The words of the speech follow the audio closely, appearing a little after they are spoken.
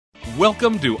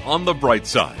Welcome to On the Bright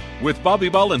Side with Bobby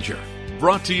Bollinger,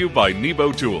 brought to you by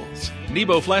Nebo Tools.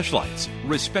 Nebo flashlights,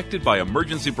 respected by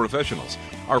emergency professionals,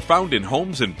 are found in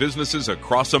homes and businesses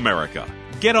across America.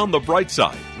 Get on the bright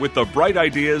side with the bright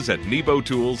ideas at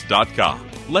nebotools.com.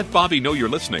 Let Bobby know you're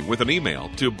listening with an email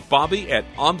to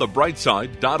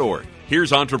bobby@onthebrightside.org.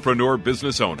 Here's entrepreneur,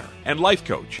 business owner, and life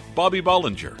coach Bobby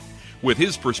Bollinger with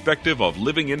his perspective of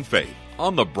living in faith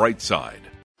on the bright side.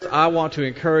 I want to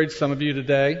encourage some of you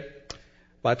today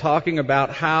by talking about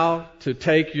how to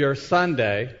take your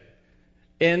Sunday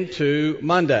into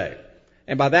Monday.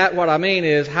 And by that, what I mean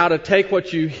is how to take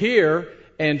what you hear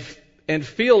and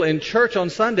feel in church on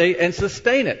Sunday and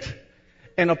sustain it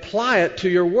and apply it to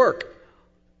your work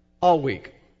all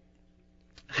week.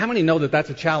 How many know that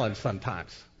that's a challenge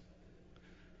sometimes?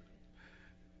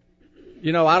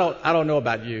 You know, I don't know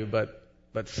about you,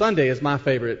 but Sunday is my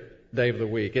favorite day of the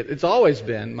week. It's always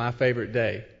been my favorite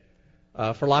day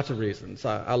for lots of reasons.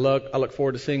 I look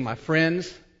forward to seeing my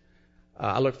friends.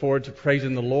 I look forward to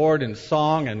praising the Lord in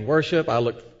song and worship. I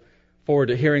look forward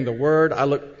to hearing the Word.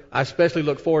 I especially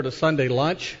look forward to Sunday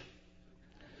lunch.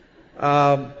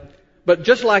 But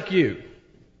just like you,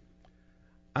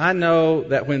 I know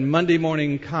that when Monday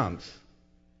morning comes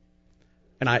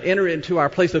and I enter into our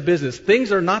place of business,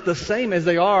 things are not the same as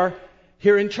they are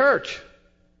here in church.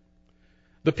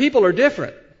 The people are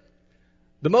different.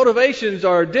 The motivations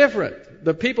are different.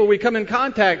 The people we come in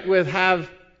contact with have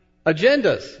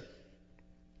agendas.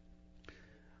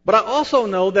 But I also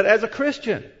know that as a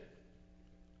Christian,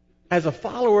 as a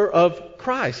follower of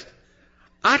Christ,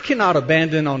 I cannot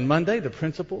abandon on Monday the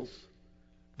principles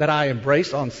that I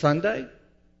embrace on Sunday.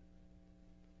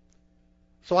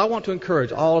 So I want to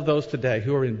encourage all of those today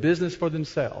who are in business for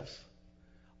themselves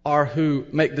or who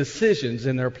make decisions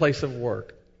in their place of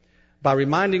work by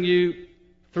reminding you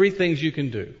 3 things you can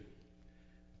do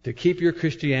to keep your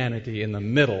Christianity in the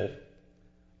middle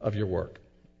of your work.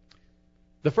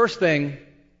 The first thing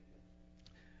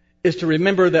is to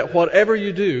remember that whatever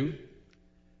you do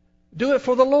it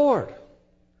for the Lord.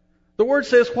 The Word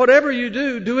says, whatever you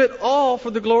do it all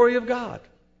for the glory of God.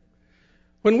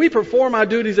 When we perform our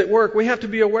duties at work, we have to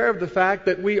be aware of the fact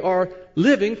that we are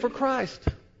living for Christ.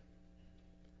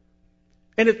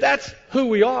 And if that's who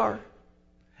we are,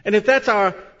 and if that's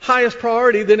our highest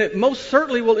priority, then it most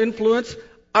certainly will influence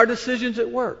our decisions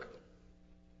at work.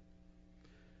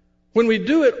 When we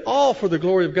do it all for the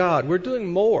glory of God, we're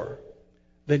doing more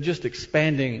than just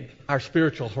expanding our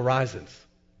spiritual horizons.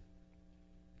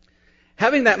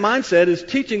 Having that mindset is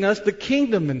teaching us the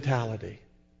kingdom mentality,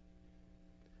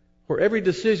 where every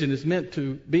decision is meant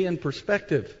to be in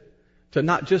perspective to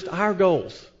not just our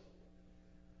goals,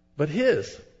 but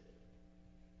His.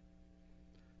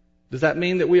 Does that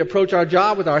mean that we approach our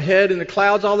job with our head in the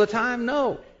clouds all the time?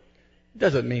 No, it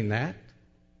doesn't mean that.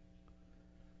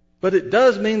 But it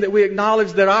does mean that we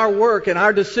acknowledge that our work and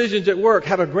our decisions at work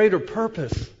have a greater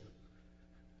purpose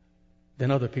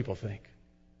than other people think.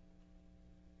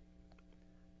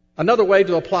 Another way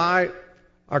to apply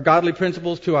our godly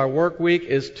principles to our work week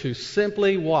is to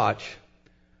simply watch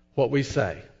what we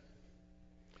say.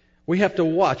 We have to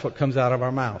watch what comes out of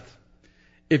our mouth.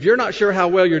 If you're not sure how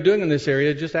well you're doing in this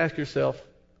area, just ask yourself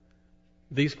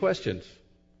these questions.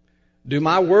 Do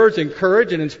my words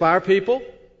encourage and inspire people?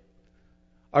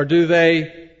 Or do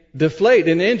they deflate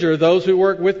and injure those who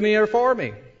work with me or for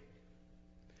me?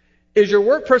 Is your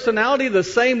work personality the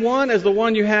same one as the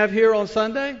one you have here on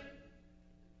Sunday?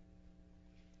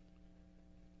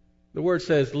 The Word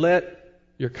says, let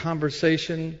your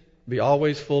conversation be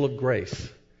always full of grace,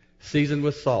 seasoned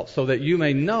with salt, so that you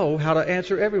may know how to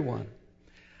answer everyone.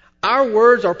 Our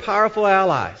words are powerful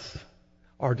allies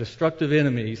or destructive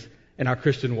enemies in our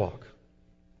Christian walk.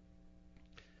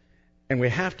 And we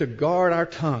have to guard our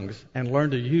tongues and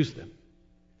learn to use them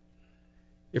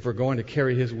if we're going to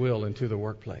carry His will into the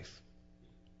workplace.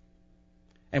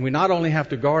 And we not only have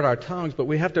to guard our tongues, but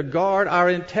we have to guard our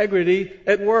integrity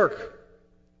at work.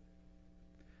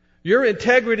 Your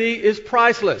integrity is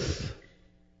priceless.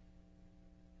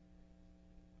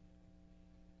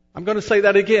 I'm going to say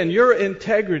that again. Your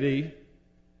integrity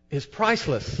is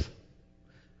priceless.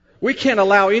 We can't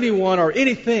allow anyone or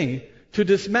anything to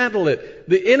dismantle it.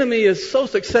 The enemy is so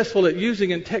successful at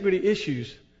using integrity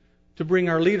issues to bring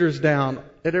our leaders down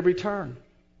at every turn.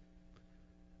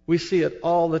 We see it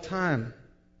all the time.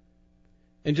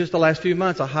 In just the last few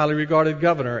months, a highly regarded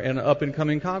governor and an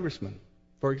up-and-coming congressman,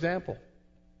 for example,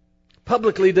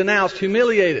 publicly denounced,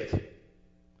 humiliated,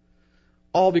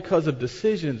 all because of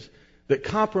decisions that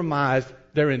compromised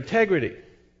their integrity.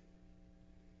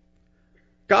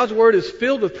 God's Word is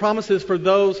filled with promises for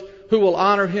those who will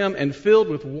honor Him and filled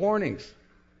with warnings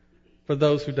for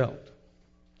those who don't.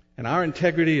 And our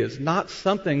integrity is not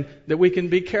something that we can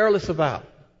be careless about.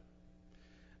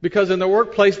 Because in the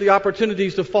workplace, the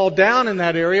opportunities to fall down in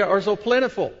that area are so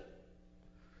plentiful.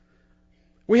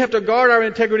 We have to guard our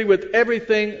integrity with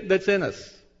everything that's in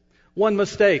us. One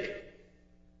mistake,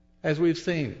 as we've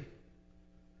seen,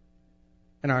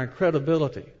 and our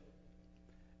credibility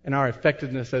and our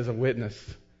effectiveness as a witness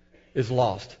is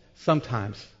lost,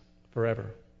 sometimes forever.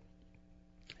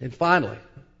 And finally,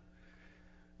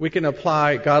 we can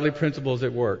apply godly principles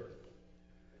at work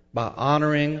by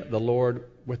honoring the Lord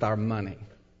with our money.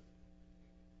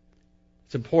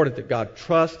 It's important that God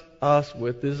trusts us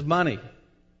with His money.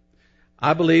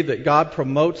 I believe that God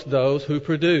promotes those who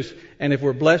produce. And if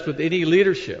we're blessed with any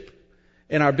leadership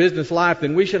in our business life,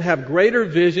 then we should have greater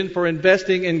vision for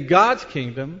investing in God's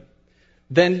kingdom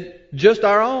than just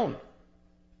our own.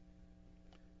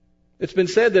 It's been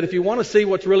said that if you want to see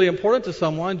what's really important to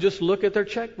someone, just look at their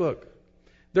checkbook.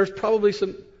 There's probably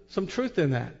some truth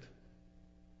in that.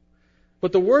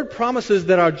 But the Word promises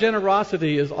that our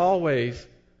generosity is always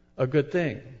a good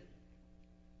thing.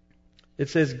 It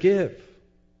says, give,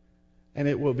 and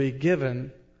it will be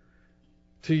given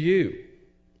to you.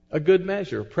 A good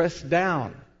measure, pressed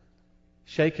down,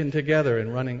 shaken together,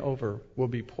 and running over, will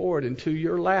be poured into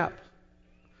your lap.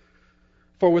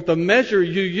 For with the measure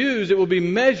you use, it will be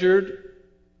measured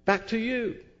back to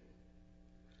you.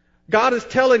 God is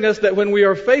telling us that when we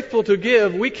are faithful to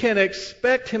give, we can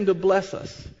expect Him to bless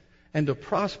us and to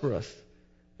prosper us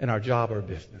in our job or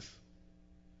business.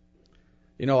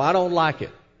 You know, I don't like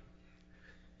it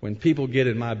when people get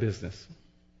in my business.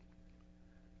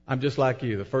 I'm just like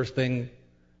you. The first thing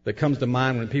that comes to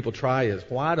mind when people try is,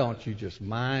 why don't you just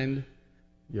mind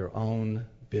your own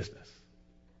business?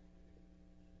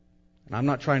 And I'm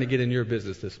not trying to get in your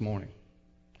business this morning.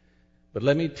 But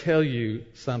let me tell you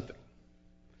something.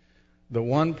 The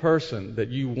one person that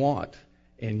you want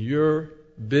in your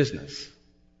business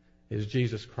is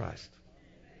Jesus Christ.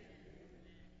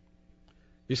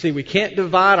 You see, we can't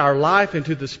divide our life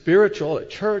into the spiritual at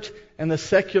church and the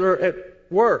secular at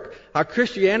work. Our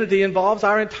Christianity involves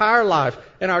our entire life,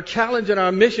 and our challenge and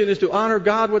our mission is to honor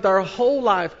God with our whole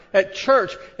life at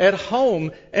church, at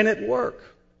home, and at work.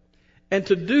 And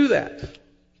to do that,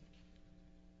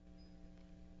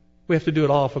 we have to do it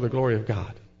all for the glory of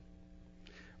God.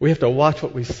 We have to watch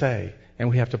what we say, and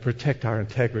we have to protect our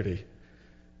integrity,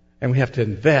 and we have to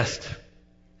invest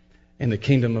in the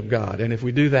kingdom of God. And if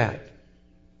we do that,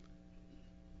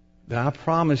 then I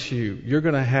promise you, you're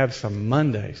going to have some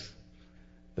Mondays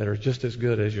that are just as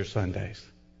good as your Sundays.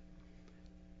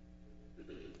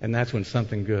 And that's when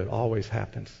something good always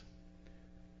happens.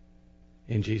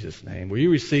 In Jesus' name. Will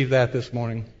you receive that this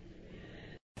morning?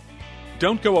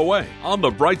 Don't go away. On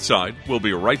the bright side, we'll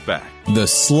be right back. The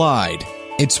slide.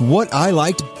 It's what I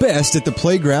liked best at the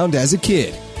playground as a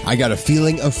kid. I got a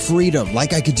feeling of freedom,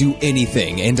 like I could do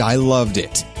anything, and I loved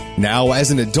it. Now,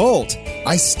 as an adult,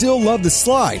 I still love the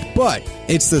slide, but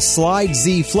it's the Slide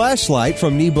Z flashlight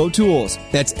from Nebo Tools.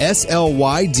 That's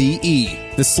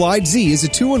SLYDE. The Slide Z is a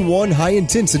 2-in-1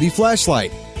 high-intensity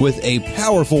flashlight with a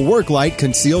powerful work light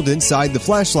concealed inside the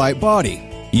flashlight body.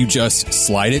 You just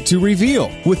slide it to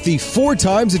reveal with the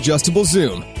 4x adjustable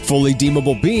zoom, fully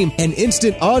dimmable beam, and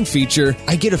instant on feature.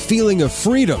 I get a feeling of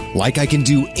freedom, like I can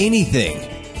do anything.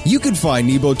 You can find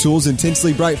Nebo Tools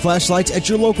intensely bright flashlights at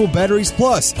your local Batteries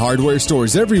Plus hardware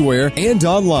stores everywhere and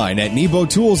online at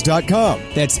nebotools.com.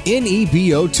 That's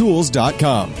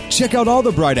NEBOtools.com. Check out all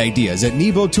the bright ideas at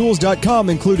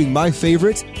nebotools.com, including my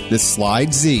favorite, the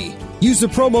Slide Z. Use the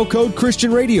promo code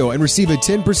Christian Radio and receive a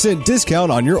 10%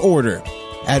 discount on your order.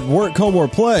 At work, home, or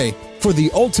play, for the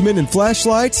ultimate in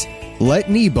flashlights, let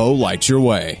Nebo light your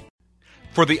way.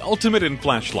 For the ultimate in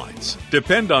flashlights,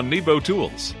 depend on Nebo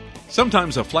Tools.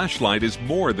 Sometimes a flashlight is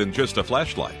more than just a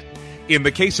flashlight. In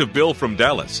the case of Bill from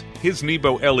Dallas, his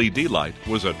Nebo LED light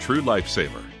was a true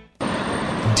lifesaver.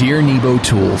 Dear Nebo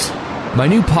Tools, my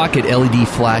new pocket LED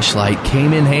flashlight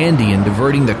came in handy in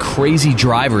diverting the crazy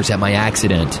drivers at my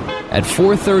accident. At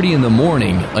 4:30 in the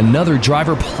morning, another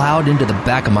driver plowed into the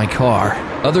back of my car.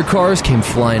 Other cars came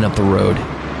flying up the road.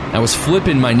 I was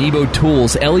flipping my Nebo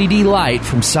Tools LED light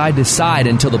from side to side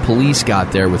until the police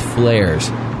got there with flares.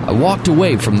 I walked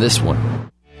away from this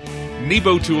one.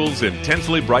 Nebo Tools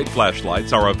intensely bright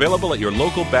flashlights are available at your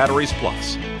local Batteries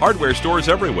Plus, hardware stores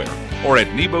everywhere, or at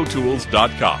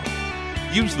nebotools.com.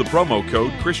 Use the promo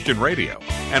code Christian Radio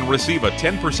and receive a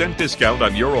 10% discount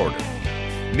on your order.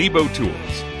 Nebo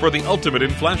Tools, for the ultimate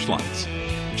in flashlights.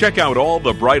 Check out all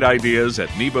the bright ideas at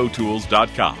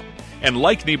nebotools.com and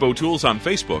like Nebo Tools on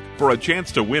Facebook for a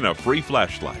chance to win a free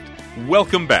flashlight.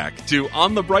 Welcome back to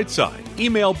On the Bright Side.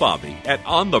 Email Bobby at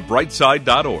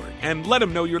onthebrightside.org and let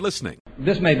him know you're listening.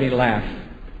 This made me laugh.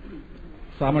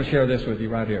 So I'm going to share this with you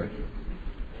right here.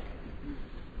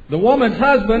 The woman's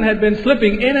husband had been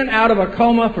slipping in and out of a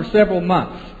coma for several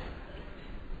months.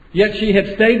 Yet she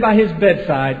had stayed by his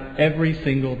bedside every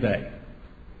single day.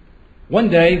 One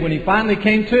day, when he finally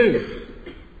came to,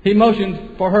 he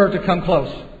motioned for her to come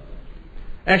close.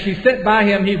 As she sat by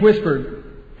him, he whispered,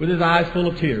 with his eyes full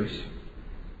of tears,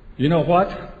 "You know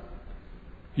what?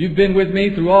 You've been with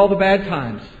me through all the bad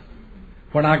times.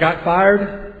 When I got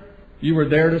fired, you were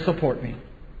there to support me.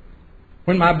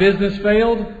 When my business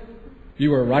failed,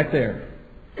 you were right there.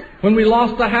 When we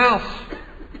lost the house,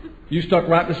 you stuck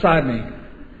right beside me.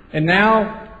 And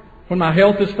now, when my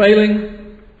health is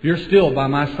failing, you're still by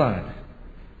my side.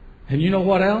 And you know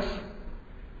what else?"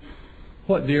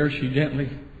 "What, dear?" she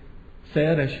gently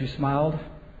said as she smiled.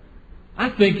 "I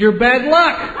think you're bad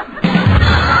luck."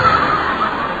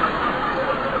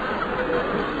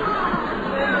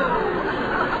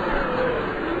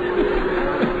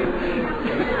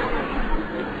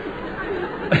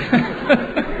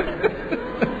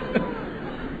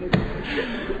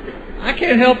 I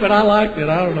can't help it. I liked it.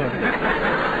 I don't know.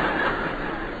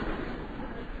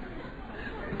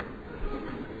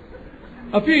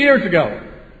 A few years ago,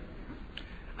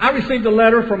 I received a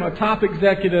letter from a top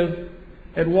executive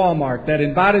at Walmart that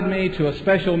invited me to a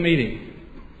special meeting.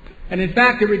 And in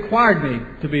fact, it required me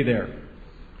to be there.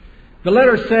 The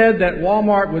letter said that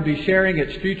Walmart would be sharing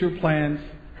its future plans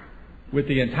with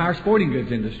the entire sporting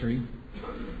goods industry.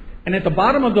 And at the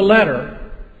bottom of the letter,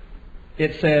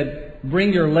 it said,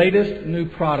 "Bring your latest new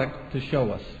product to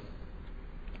show us."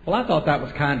 Well, I thought that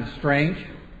was kind of strange.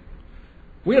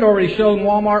 We had already shown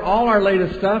Walmart all our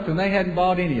latest stuff, and they hadn't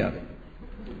bought any of it.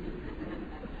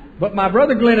 But my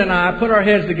brother Glenn and I put our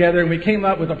heads together and we came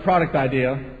up with a product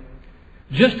idea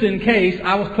just in case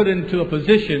I was put into a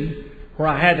position where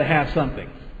I had to have something.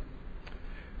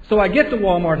 So I get to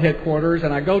Walmart headquarters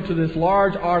and I go to this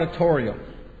large auditorium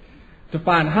to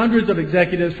find hundreds of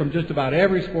executives from just about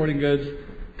every sporting goods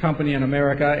company in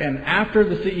America. And after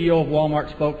the CEO of Walmart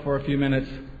spoke for a few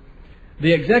minutes,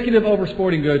 the executive over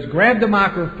sporting goods grabbed the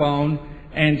microphone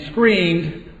and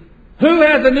screamed, "Who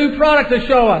has a new product to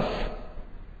show us?"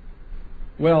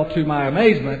 Well, to my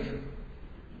amazement,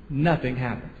 nothing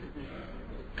happened.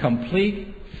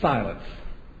 Complete silence.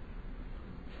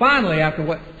 Finally, after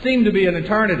what seemed to be an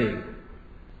eternity,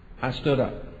 I stood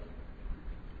up.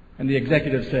 And the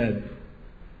executive said,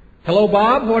 "Hello,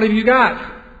 Bob, what have you got?"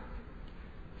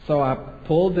 So I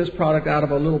pulled this product out of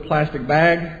a little plastic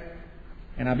bag,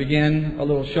 and I began a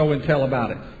little show and tell about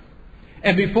it.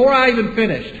 And before I even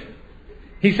finished,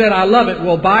 he said, "I love it.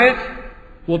 We'll buy it.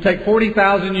 We'll take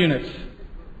 40,000 units.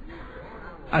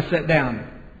 I sat down.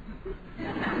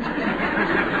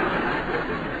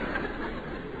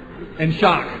 In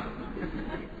shock.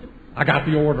 I got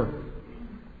the order.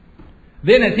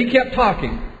 Then as he kept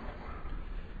talking,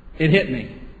 it hit me.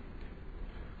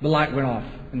 The light went off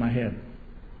in my head.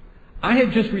 I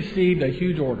had just received a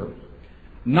huge order.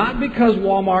 Not because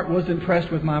Walmart was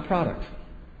impressed with my product.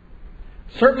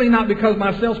 Certainly not because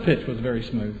my sales pitch was very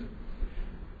smooth.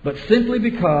 But simply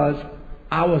because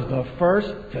I was the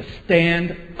first to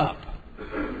stand up.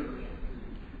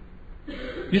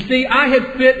 You see, I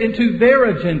had fit into their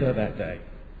agenda that day.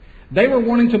 They were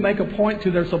wanting to make a point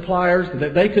to their suppliers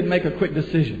that they could make a quick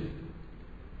decision.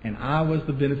 And I was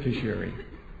the beneficiary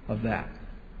of that.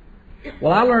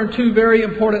 Well, I learned two very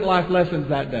important life lessons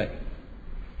that day.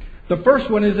 The first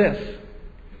one is this.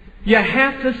 You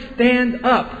have to stand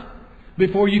up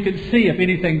before you can see if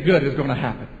anything good is going to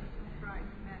happen.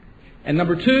 And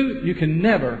number two, you can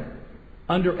never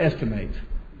underestimate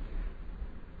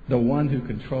the one who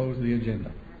controls the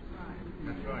agenda.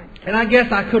 And I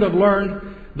guess I could have learned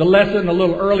the lesson a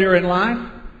little earlier in life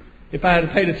if I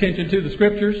had paid attention to the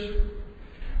scriptures.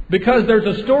 Because there's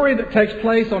a story that takes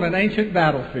place on an ancient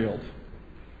battlefield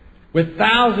with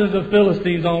thousands of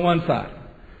Philistines on one side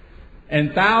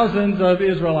and thousands of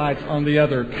Israelites on the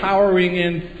other, cowering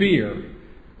in fear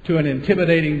to an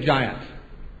intimidating giant.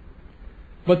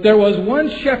 But there was one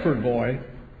shepherd boy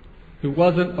who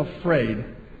wasn't afraid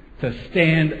to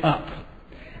stand up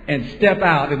and step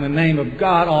out in the name of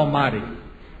God Almighty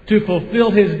to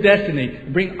fulfill his destiny,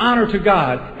 bring honor to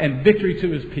God and victory to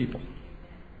his people.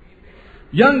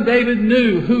 Young David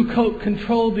knew who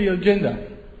controlled the agenda,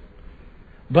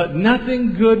 but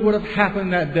nothing good would have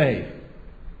happened that day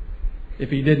if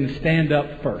he didn't stand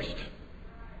up first.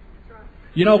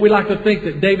 You know, we like to think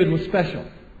that David was special.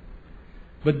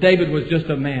 But David was just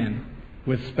a man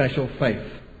with special faith.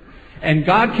 And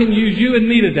God can use you and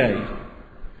me today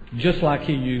just like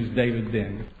He used David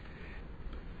then.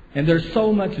 And there's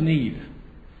so much need.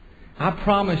 I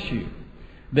promise you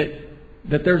that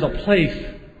there's a place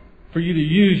for you to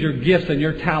use your gifts and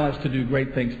your talents to do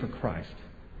great things for Christ.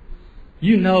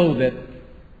 You know that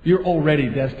you're already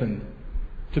destined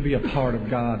to be a part of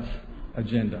God's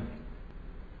agenda.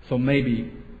 So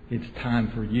maybe it's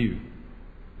time for you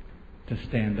to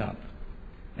stand up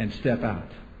and step out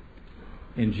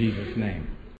in Jesus'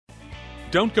 name.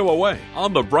 Don't go away.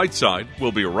 On the Bright Side,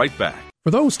 we'll be right back. For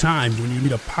those times when you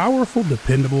need a powerful,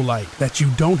 dependable light that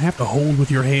you don't have to hold with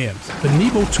your hands, the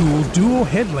Nebo Tools Dual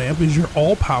Headlamp is your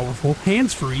all-powerful,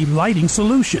 hands-free lighting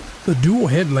solution. The Dual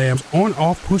Headlamp's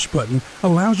on-off push button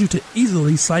allows you to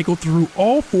easily cycle through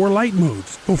all 4 light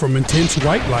modes. Go from intense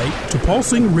white light to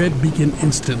pulsing red beacon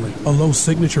instantly. A low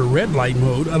signature red light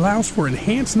mode allows for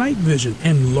enhanced night vision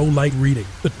and low light reading.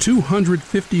 The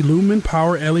 250 lumen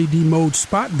power LED mode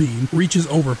spot beam reaches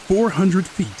over 400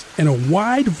 feet, and a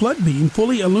wide flood beam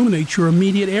fully illuminates your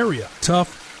immediate area.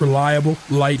 Tough, reliable,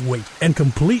 lightweight, and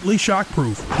completely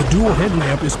shockproof. The dual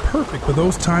headlamp is perfect for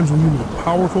those times when you need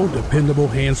powerful, dependable,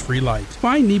 hands-free light.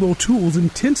 Find Nebo Tools'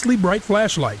 intensely bright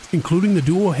flashlights, including the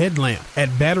dual headlamp,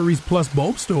 at Batteries Plus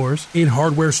bulb stores, in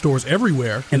hardware stores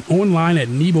everywhere, and online at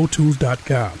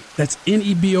nebotools.com. That's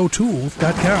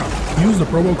nebotools.com. Use the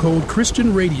promo code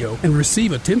Christian Radio and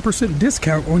receive a 10%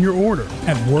 discount on your order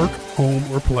at work, home,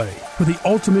 or play. For the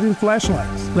ultimate in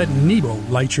flashlights, let Nebo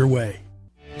light your way.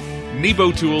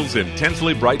 Nebo Tools'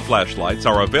 intensely bright flashlights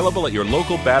are available at your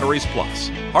local Batteries Plus,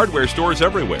 hardware stores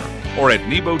everywhere, or at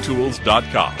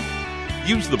nebotools.com.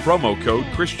 Use the promo code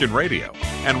Christian Radio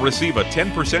and receive a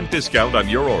 10% discount on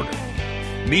your order.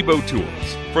 Nebo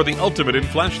Tools, for the ultimate in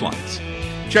flashlights.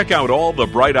 Check out all the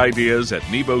bright ideas at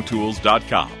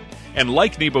nebotools.com and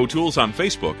like Nebo Tools on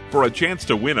Facebook for a chance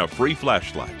to win a free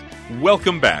flashlight.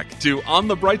 Welcome back to On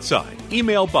the Bright Side.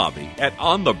 Email Bobby at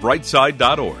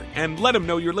onthebrightside.org and let him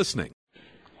know you're listening.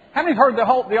 How many have heard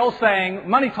the old saying,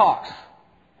 money talks?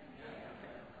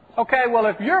 Okay, well,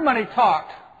 if your money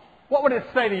talked, what would it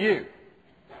say to you?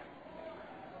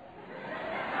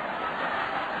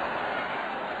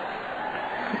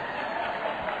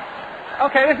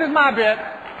 Okay, this is my bit.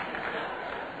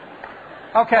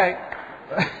 Okay.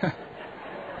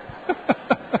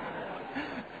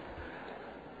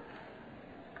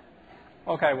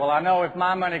 Okay, well, I know if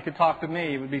my money could talk to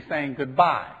me, it would be saying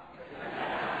goodbye.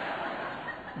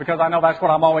 Because I know that's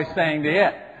what I'm always saying to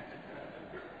it.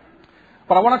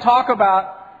 But I want to talk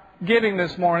about giving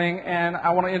this morning, and I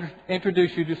want to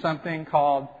introduce you to something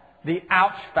called the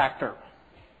ouch factor,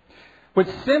 which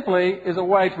simply is a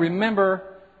way to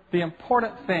remember the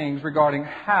important things regarding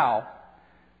how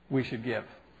we should give.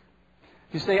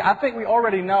 You see, I think we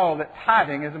already know that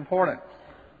tithing is important.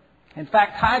 In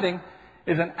fact, tithing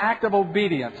is an act of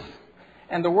obedience.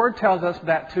 And the Word tells us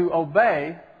that to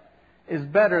obey is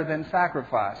better than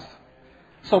sacrifice.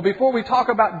 So before we talk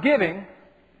about giving,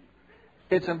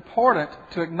 it's important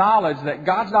to acknowledge that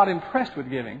God's not impressed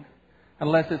with giving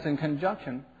unless it's in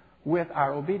conjunction with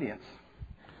our obedience.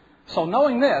 So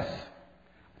knowing this,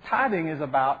 tithing is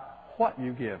about what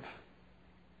you give,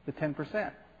 the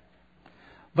 10%.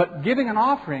 But giving an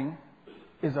offering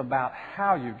is about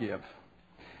how you give.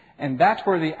 And that's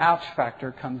where the ouch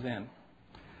factor comes in.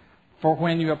 For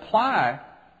when you apply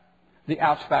the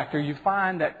ouch factor, you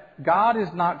find that God is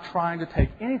not trying to take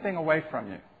anything away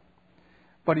from you.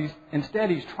 But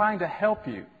instead, He's trying to help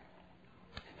you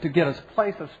to get a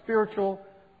place of spiritual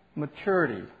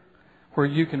maturity where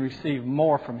you can receive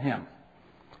more from Him.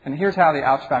 And here's how the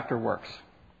ouch factor works.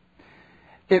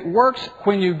 It works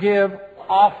when you give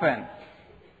often.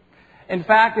 In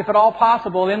fact, if at all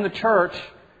possible in the church,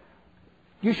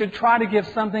 you should try to give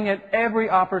something at every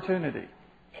opportunity.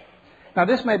 Now,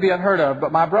 this may be unheard of,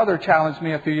 but my brother challenged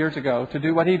me a few years ago to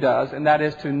do what he does, and that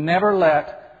is to never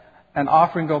let an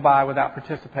offering go by without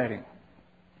participating.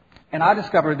 And I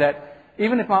discovered that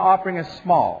even if my offering is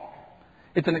small,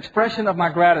 it's an expression of my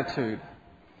gratitude,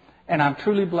 and I'm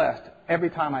truly blessed every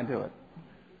time I do it.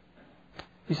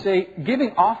 You see,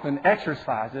 giving often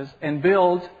exercises and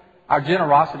builds our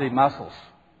generosity muscles.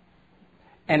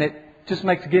 And it just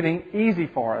makes giving easy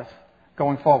for us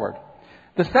going forward.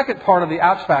 The second part of the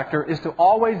ouch factor is to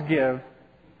always give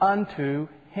unto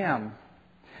Him.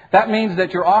 That means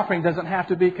that your offering doesn't have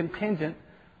to be contingent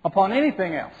upon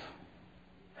anything else.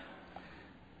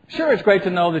 Sure, it's great to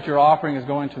know that your offering is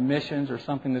going to missions or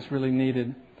something that's really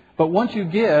needed. But once you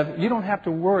give, you don't have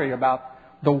to worry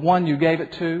about the one you gave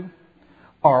it to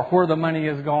or where the money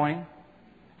is going.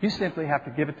 You simply have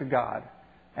to give it to God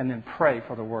and then pray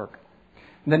for the work.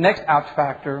 The next ouch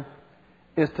factor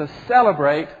is to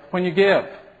celebrate when you give.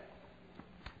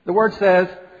 The Word says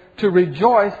to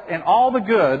rejoice in all the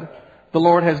good the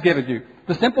Lord has given you.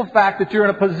 The simple fact that you're in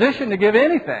a position to give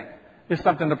anything is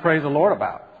something to praise the Lord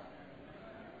about.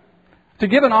 To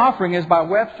give an offering is, by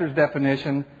Webster's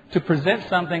definition, to present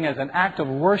something as an act of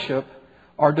worship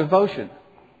or devotion.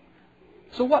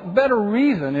 So what better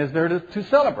reason is there to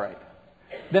celebrate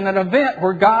than an event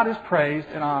where God is praised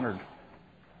and honored?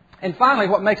 And finally,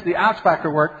 what makes the ouch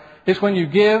factor work is when you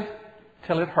give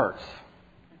till it hurts.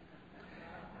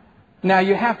 Now,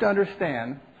 you have to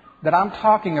understand that I'm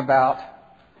talking about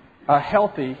a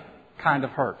healthy kind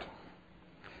of hurt.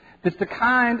 It's the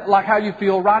kind like how you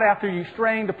feel right after you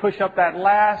strain to push up that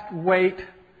last weight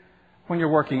when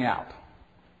you're working out.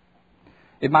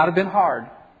 It might have been hard,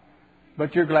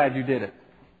 but you're glad you did it.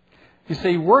 You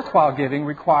see, worthwhile giving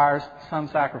requires some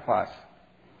sacrifice.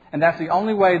 And that's the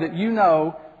only way that you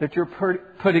know that you're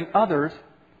putting others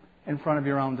in front of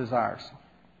your own desires.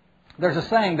 There's a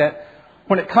saying that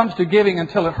when it comes to giving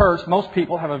until it hurts, most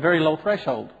people have a very low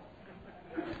threshold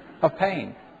of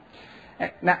pain.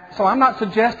 Now, so I'm not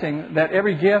suggesting that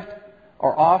every gift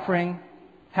or offering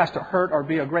has to hurt or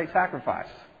be a great sacrifice.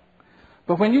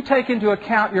 But when you take into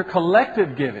account your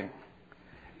collective giving,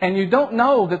 and you don't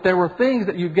know that there were things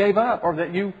that you gave up or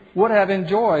that you would have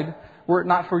enjoyed were it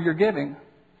not for your giving,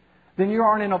 then you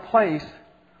aren't in a place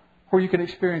where you can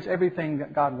experience everything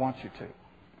that God wants you to.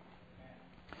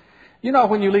 You know,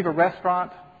 when you leave a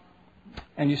restaurant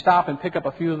and you stop and pick up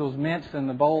a few of those mints in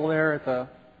the bowl there at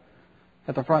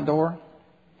the front door,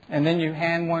 and then you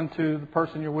hand one to the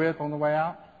person you're with on the way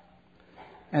out,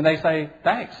 and they say,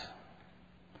 "Thanks.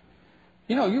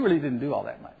 You know, you really didn't do all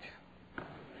that much."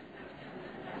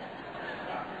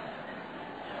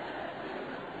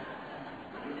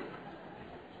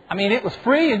 I mean, it was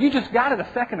free and you just got it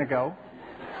a second ago.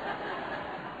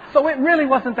 So it really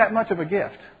wasn't that much of a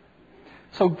gift.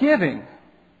 So giving,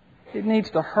 it needs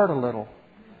to hurt a little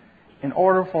in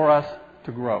order for us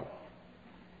to grow.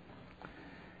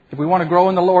 If we want to grow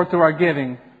in the Lord through our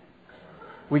giving,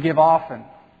 we give often.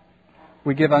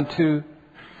 We give unto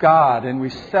God, and we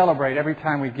celebrate every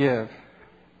time we give.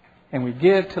 And we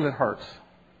give till it hurts.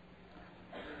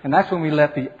 And that's when we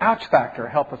let the ouch factor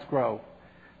help us grow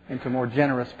into more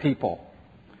generous people.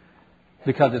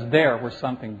 Because it's there where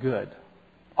something good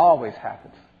always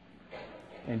happens.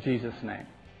 In Jesus' name.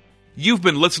 You've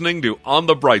been listening to On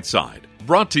the Bright Side,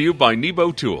 brought to you by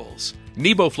Nebo Tools.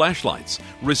 Nebo flashlights,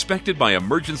 respected by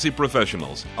emergency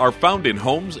professionals, are found in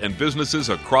homes and businesses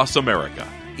across America.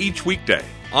 Each weekday,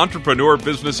 entrepreneur,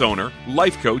 business owner,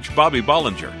 life coach Bobby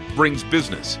Bollinger brings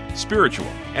business, spiritual,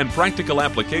 and practical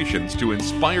applications to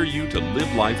inspire you to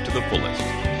live life to the fullest.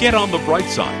 Get on the bright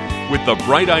side with the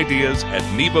bright ideas at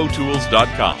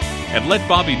nebotools.com and let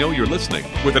Bobby know you're listening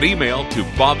with an email to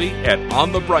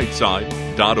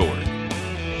bobby@onthebrightside.org.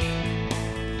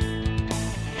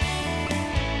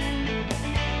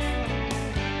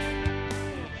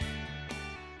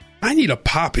 I need a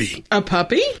poppy. A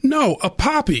puppy? No, a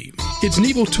poppy. It's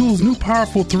Nebo Tools' new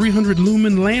powerful 300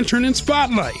 lumen lantern and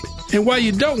spotlight. And while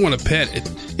you don't want to pet it,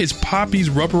 its Poppy's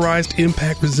rubberized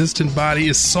impact-resistant body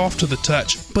is soft to the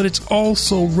touch, but it's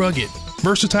also rugged,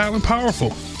 versatile, and powerful.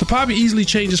 The Poppy easily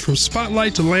changes from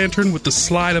spotlight to lantern with the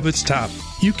slide of its top.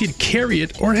 You can carry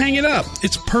it or hang it up.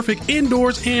 It's perfect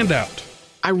indoors and out.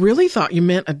 I really thought you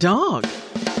meant a dog.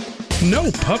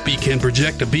 No puppy can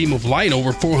project a beam of light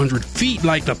over 400 feet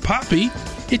like the Poppy.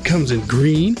 It comes in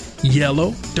green,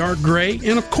 yellow, dark gray,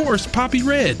 and of course, Poppy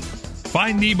red.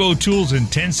 Find Nebo Tools'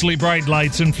 intensely bright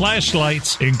lights and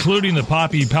flashlights, including the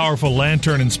Poppy Powerful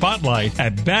Lantern and Spotlight,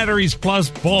 at Batteries Plus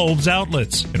Bulbs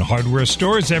outlets, in hardware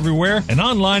stores everywhere, and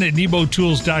online at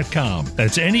nebotools.com.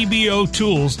 That's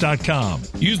nebotools.com.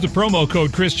 Use the promo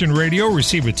code Christian Radio,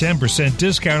 receive a 10%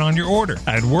 discount on your order.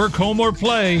 At work, home, or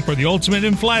play, for the ultimate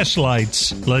in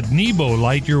flashlights, let Nebo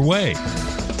light your way.